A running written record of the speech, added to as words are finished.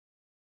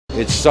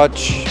It's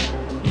such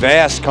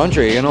vast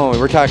country, you know,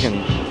 we're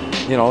talking,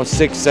 you know,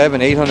 600,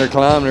 700, 800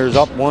 kilometers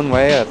up one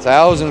way,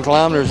 1,000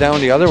 kilometers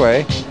down the other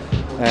way.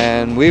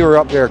 And we were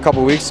up there a couple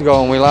of weeks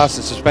ago and we lost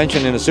the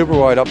suspension in a super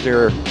wide up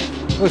there.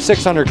 It was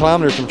 600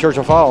 kilometers from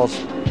Churchill Falls.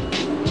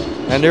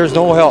 And there's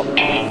no help.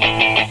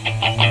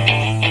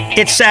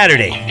 It's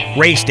Saturday,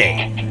 race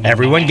day.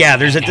 Everyone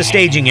gathers at the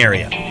staging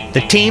area.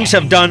 The teams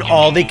have done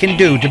all they can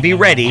do to be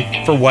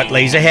ready for what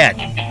lays ahead.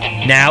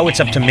 Now it's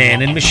up to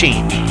man and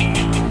machine.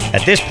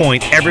 At this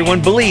point,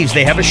 everyone believes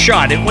they have a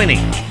shot at winning.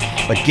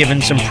 But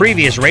given some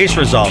previous race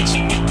results,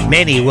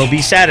 many will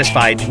be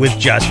satisfied with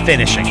just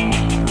finishing.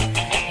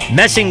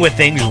 Messing with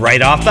things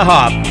right off the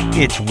hop,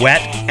 it's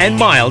wet and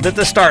mild at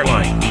the start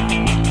line.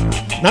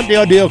 Not the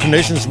ideal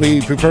conditions.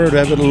 We prefer to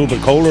have it a little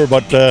bit colder,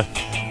 but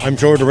I'm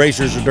sure the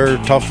racers are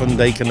tough and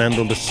they can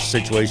handle the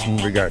situation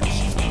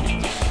regardless.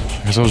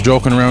 As I was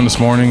joking around this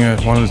morning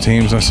at one of the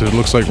teams, I said, it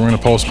looks like we're going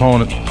to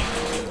postpone it.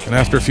 And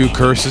after a few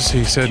curses,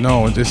 he said,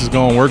 no, this is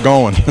going, we're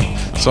going.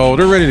 So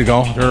they're ready to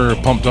go. They're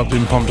pumped up,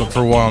 been pumped up for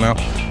a while now.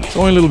 It's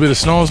only a little bit of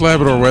snow, it's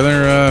Labrador weather,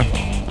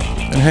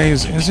 and hey,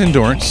 it's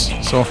endurance.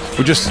 So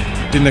we just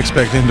didn't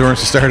expect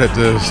endurance to start at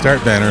the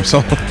start banner.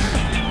 So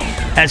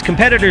as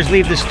competitors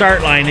leave the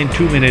start line in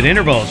 2-minute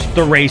intervals,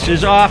 the race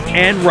is off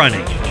and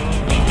running.